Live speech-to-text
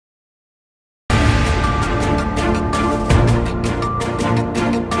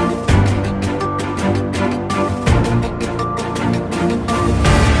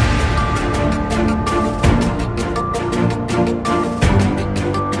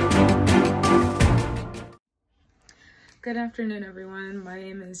Good afternoon, everyone. My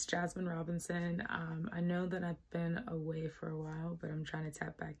name is Jasmine Robinson. I know that I've been away for a while, but I'm trying to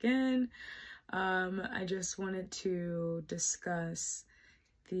tap back in. I just wanted to discuss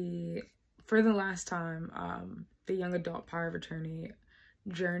for the last time, the young adult power of attorney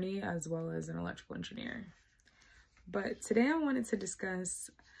journey as well as an electrical engineer. But today I wanted to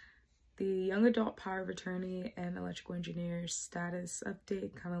discuss the young adult power of attorney and electrical engineer status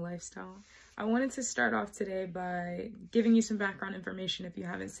update kind of lifestyle. I wanted to start off today by giving you some background information if you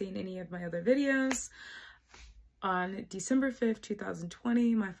haven't seen any of my other videos. On December 5th,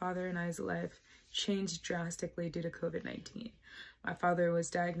 2020, my father and I's life changed drastically due to COVID-19. My father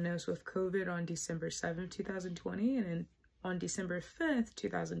was diagnosed with COVID on December 7th, 2020, and on December 5th,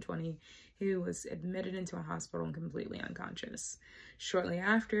 2020, he was admitted into a hospital and completely unconscious. Shortly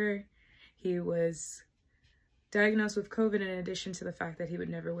after, he was diagnosed with COVID in addition to the fact that he would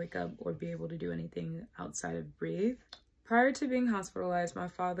never wake up or be able to do anything outside of breathe. Prior to being hospitalized, my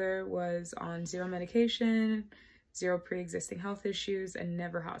father was on 0 medication, 0 pre-existing health issues, and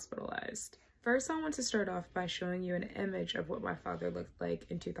never hospitalized. First, I want to start off by showing you an image of what my father looked like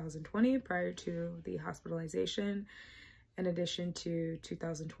in 2020 prior to the hospitalization, in addition to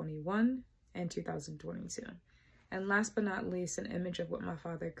 2021 and 2022. And last but not least, an image of what my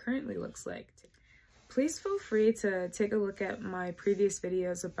father currently looks like. Please feel free to take a look at my previous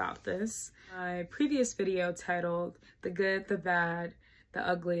videos about this. My previous video titled The Good, the Bad, the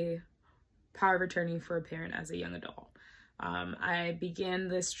Ugly Power of Attorney for a Parent as a Young Adult. I began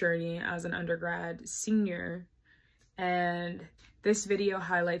this journey as an undergrad senior, and this video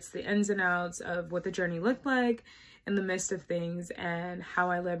highlights the ins and outs of what the journey looked like in the midst of things and how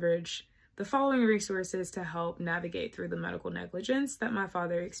I leveraged the following resources to help navigate through the medical negligence that my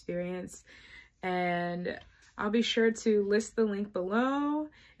father experienced. And I'll be sure to list the link below,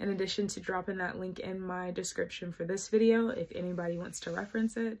 in addition to dropping that link in my description for this video if anybody wants to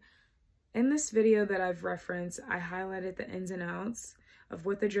reference it. In this video that I've referenced, I highlighted the ins and outs of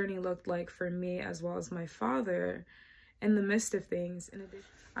what the journey looked like for me as well as my father in the midst of things. In addition,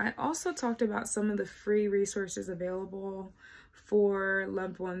 I also talked about some of the free resources available for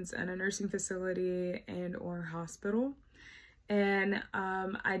loved ones in a nursing facility and or hospital. And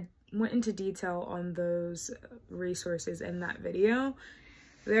I went into detail on those resources in that video.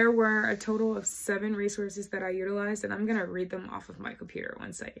 There were a total of 7 resources that I utilized, and I'm gonna read them off of my computer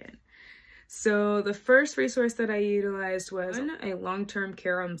 1 second. So the first resource that I utilized was a long-term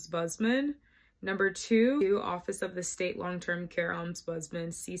care ombudsman. Number 2, Office of the State Long-Term Care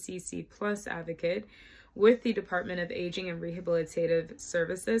Ombudsman CCC Plus Advocate with the Department of Aging and Rehabilitative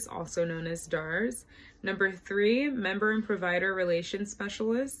Services, also known as DAAS. Number 3, Member and Provider Relations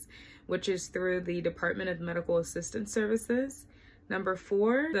Specialist, which is through the Department of Medical Assistance Services. Number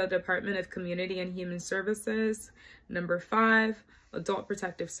 4, the Department of Community and Human Services. Number 5, Adult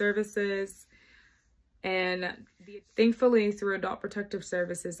Protective Services. And thankfully, through Adult Protective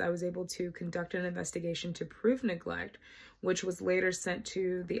Services, I was able to conduct an investigation to prove neglect, which was later sent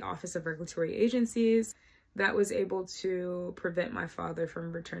to the Office of Regulatory Agencies. That was able to prevent my father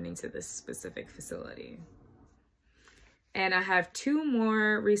from returning to this specific facility. And I have 2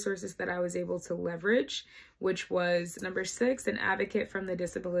 more resources that I was able to leverage, which was number 6, an advocate from the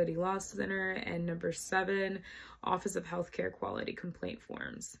Disability Law Center, and number 7, Office of Healthcare Quality Complaint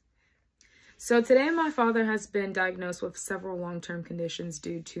Forms. So today my father has been diagnosed with several long-term conditions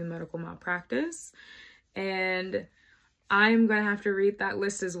due to medical malpractice, and I'm going to have to read that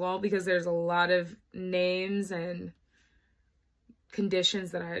list as well because there's a lot of names and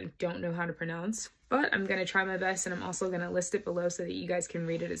conditions that I don't know how to pronounce, but I'm going to try my best, and I'm also going to list it below so that you guys can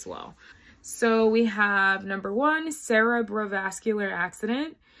read it as well. So we have number 1, cerebrovascular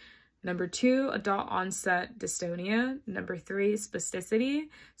accident. Number 2, adult onset dystonia. Number 3, spasticity,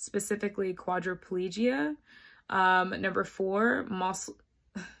 specifically quadriplegia. Number 4, muscle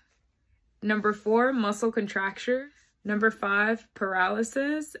contracture. Number 5,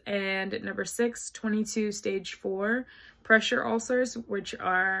 paralysis. And number 6, 22 stage 4 pressure ulcers, which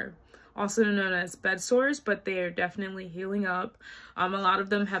are also known as bed sores, but they are definitely healing up. A lot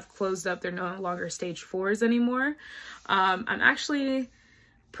of them have closed up. They're no longer stage 4s anymore. I'm actually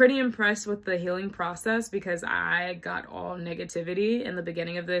pretty impressed with the healing process because I got all negativity in the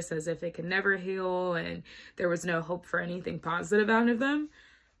beginning of this as if it could never heal and there was no hope for anything positive out of them.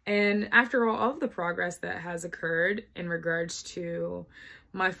 And after all of the progress that has occurred in regards to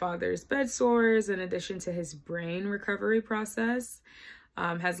my father's bed sores, in addition to his brain recovery process,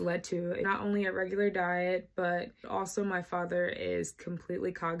 has led to not only a regular diet, but also my father is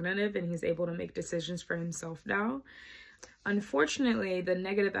completely cognitive and he's able to make decisions for himself now. Unfortunately, the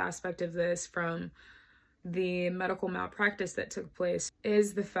negative aspect of this from the medical malpractice that took place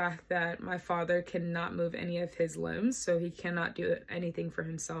is the fact that my father cannot move any of his limbs, so he cannot do anything for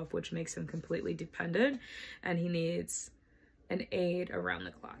himself, which makes him completely dependent, and he needs an aid around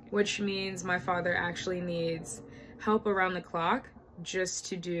the clock, which means my father actually needs help around the clock just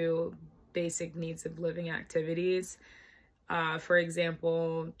to do basic needs of living activities. For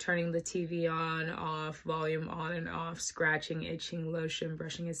example, turning the TV on, off, volume on and off, scratching, itching, lotion,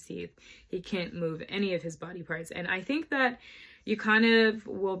 brushing his teeth. He can't move any of his body parts. And I think that you kind of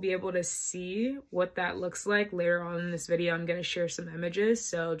will be able to see what that looks like later on in this video. I'm going to share some images,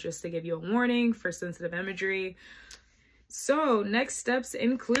 so just to give you a warning for sensitive imagery. So next steps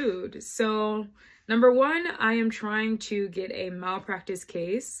include, number one, I am trying to get a malpractice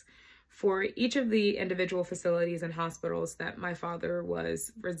case for each of the individual facilities and hospitals that my father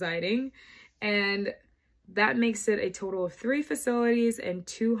was residing. And that makes it a total of 3 facilities and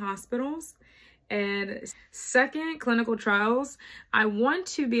 2 hospitals. And second, clinical trials. I want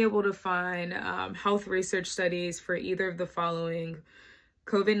to be able to find health research studies for either of the following: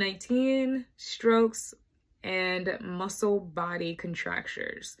 COVID-19, strokes, and muscle body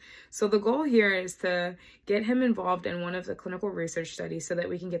contractures. So the goal here is to get him involved in one of the clinical research studies so that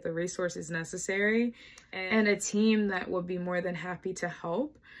we can get the resources necessary and a team that will be more than happy to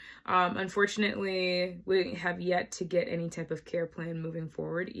help. Unfortunately, we have yet to get any type of care plan moving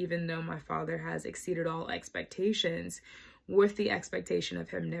forward, even though my father has exceeded all expectations, with the expectation of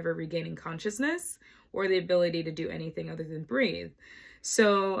him never regaining consciousness or the ability to do anything other than breathe.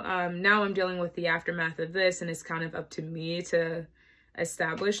 So now I'm dealing with the aftermath of this, and it's kind of up to me to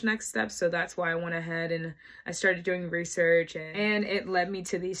establish next steps. So that's why I went ahead and I started doing research, and it led me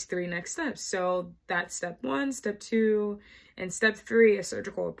to these 3 next steps. So that's step 1, step 2, and step 3, a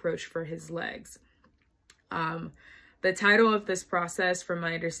surgical approach for his legs. The title of this process, from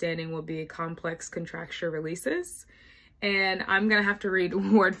my understanding, will be complex contracture releases. And I'm going to have to read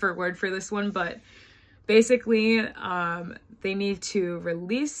word for word for this one, but basically, they need to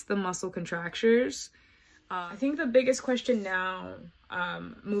release the muscle contractures. I think the biggest question now,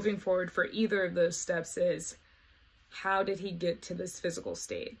 moving forward for either of those steps, is how did he get to this physical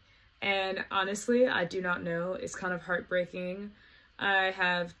state? And honestly, I do not know. It's kind of heartbreaking. I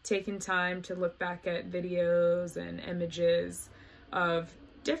have taken time to look back at videos and images of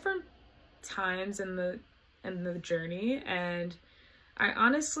different times in the journey, and I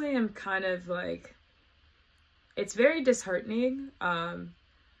honestly am kind of like, it's very disheartening.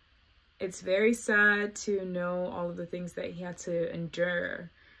 It's very sad to know all of the things that he had to endure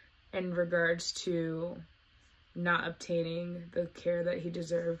in regards to not obtaining the care that he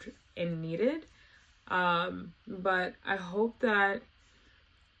deserved and needed. But I hope that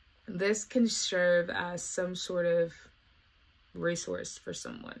this can serve as some sort of resource for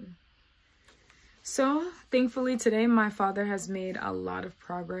someone. So thankfully today my father has made a lot of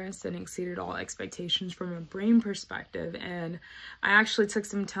progress and exceeded all expectations from a brain perspective, and I actually took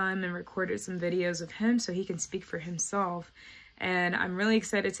some time and recorded some videos of him so he can speak for himself, and I'm really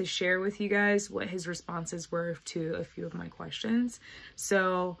excited to share with you guys what his responses were to a few of my questions.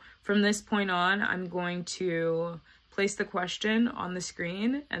 So from this point on, I'm going to place the question on the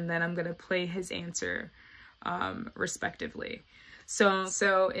screen, and then I'm going to play his answer respectively.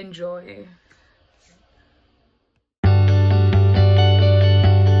 So enjoy.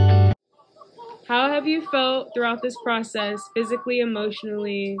 How have you felt throughout this process, physically,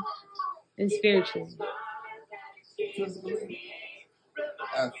 emotionally, and spiritually? Physically,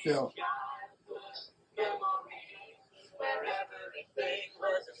 I felt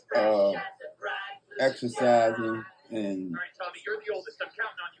exercising and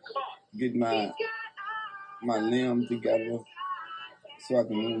get my limbs together so I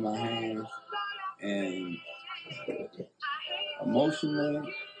can move my hands, and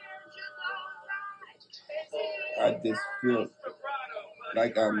emotionally, I just feel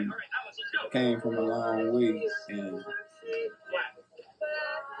like I came from a long way, and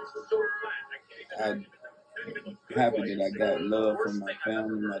I'm happy that I got love from my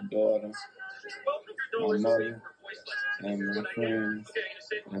family, my daughter, my mother, and my friends.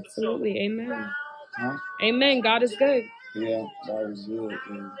 Absolutely, amen. Huh? Amen, God is good. Yeah, God is good,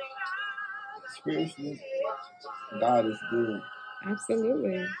 and spiritually, God is good.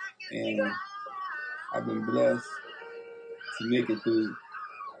 Absolutely. And I've been blessed to make it through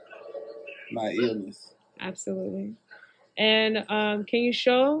my illness. Absolutely. And can you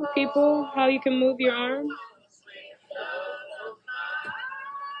show people how you can move your arm?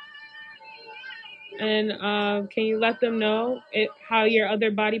 And can you let them know how your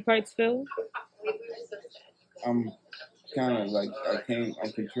other body parts feel? I'm kind of like, I'm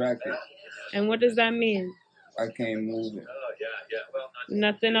contracted. And what does that mean? I can't move it.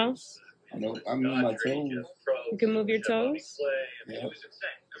 Nothing else? Nope, I move my toes. You can move your toes? Yeah.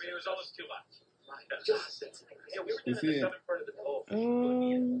 That's it.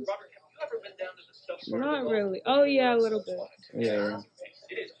 Not really. Oh yeah, a little bit. Yeah.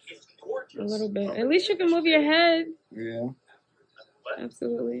 A little bit. At least you can move your head. Yeah.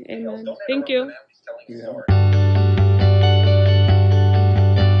 Absolutely. Amen. Thank you. Yeah.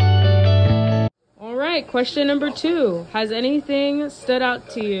 All right, question number 2. Has anything stood out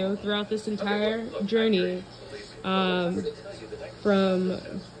to you throughout this entire journey from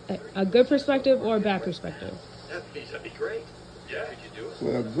a good perspective or a bad perspective?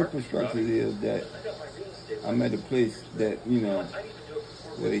 Well, a good perspective is that I'm at a place that, you know,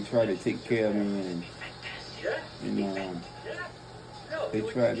 where they try to take care of me and they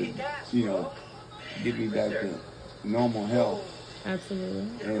try to, you know, get me back to normal health. Absolutely.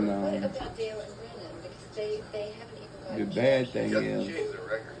 And the bad thing is,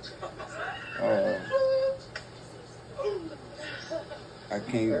 I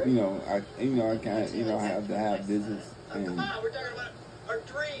can't, I can't, I have to have business, and I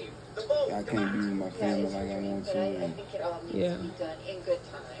can't be with my family like I want to. And yeah,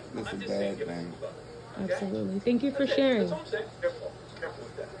 that's a bad thing. Absolutely. Thank you for sharing.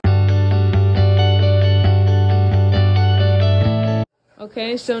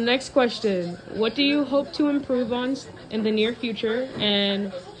 Okay, so next question. What do you hope to improve on in the near future,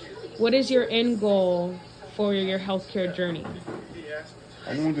 and what is your end goal for your healthcare journey?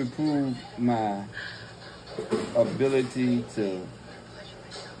 I want to improve my ability to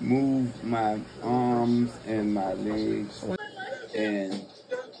move my arms and my legs and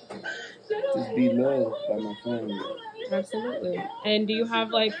just be loved by my family. Absolutely. And do you have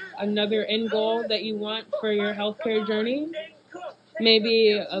like another end goal that you want for your healthcare journey?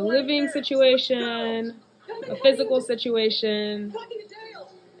 Maybe a living situation, a physical situation,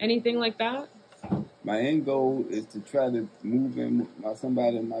 anything like that? My end goal is to try to move in with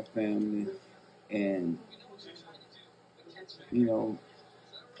somebody in my family and,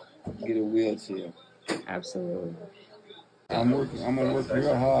 get a wheelchair. Absolutely. I'm gonna work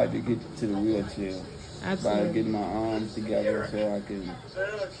real hard to get to the wheelchair. Absolutely. By getting my arms together so I can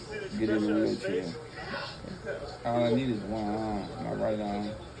get in the wheelchair. All I need is one arm, my right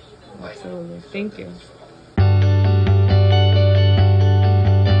arm. Absolutely. Thank you.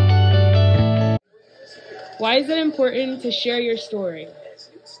 Why is it important to share your story?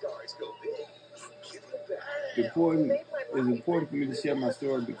 It's important for me to share my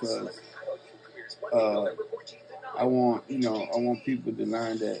story because I want people to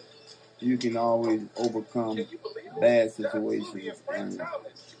learn that you can always overcome bad situations and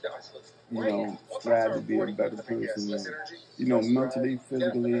strive to be a better person, and, mentally,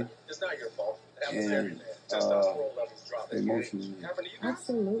 physically, and emotionally.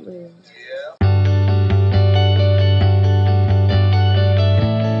 Absolutely.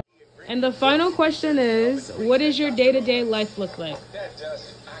 And the final question is, what does your day-to-day life look like?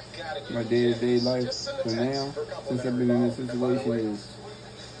 My day-to-day life for now, since I've been in this situation, is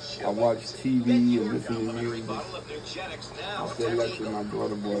I watch TV and listen to music. I stay lecture my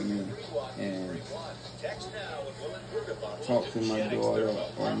daughter brought me and talk to my daughter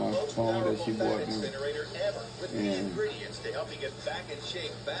on my phone that she bought me and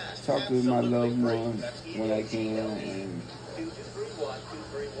talk to my loved ones when I can, and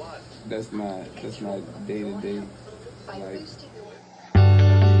that's my day-to-day life.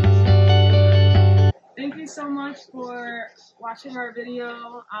 Thank you so much for watching our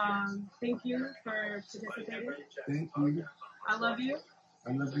video. Thank you for participating. Thank you. I love you.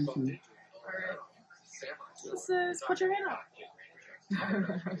 I love you too. All right. This is put your hand up.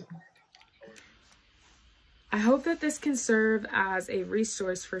 I hope that this can serve as a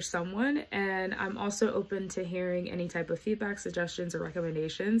resource for someone, and I'm also open to hearing any type of feedback, suggestions, or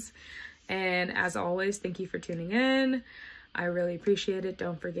recommendations. And as always, thank you for tuning in. I really appreciate it.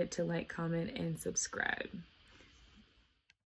 Don't forget to like, comment, and subscribe.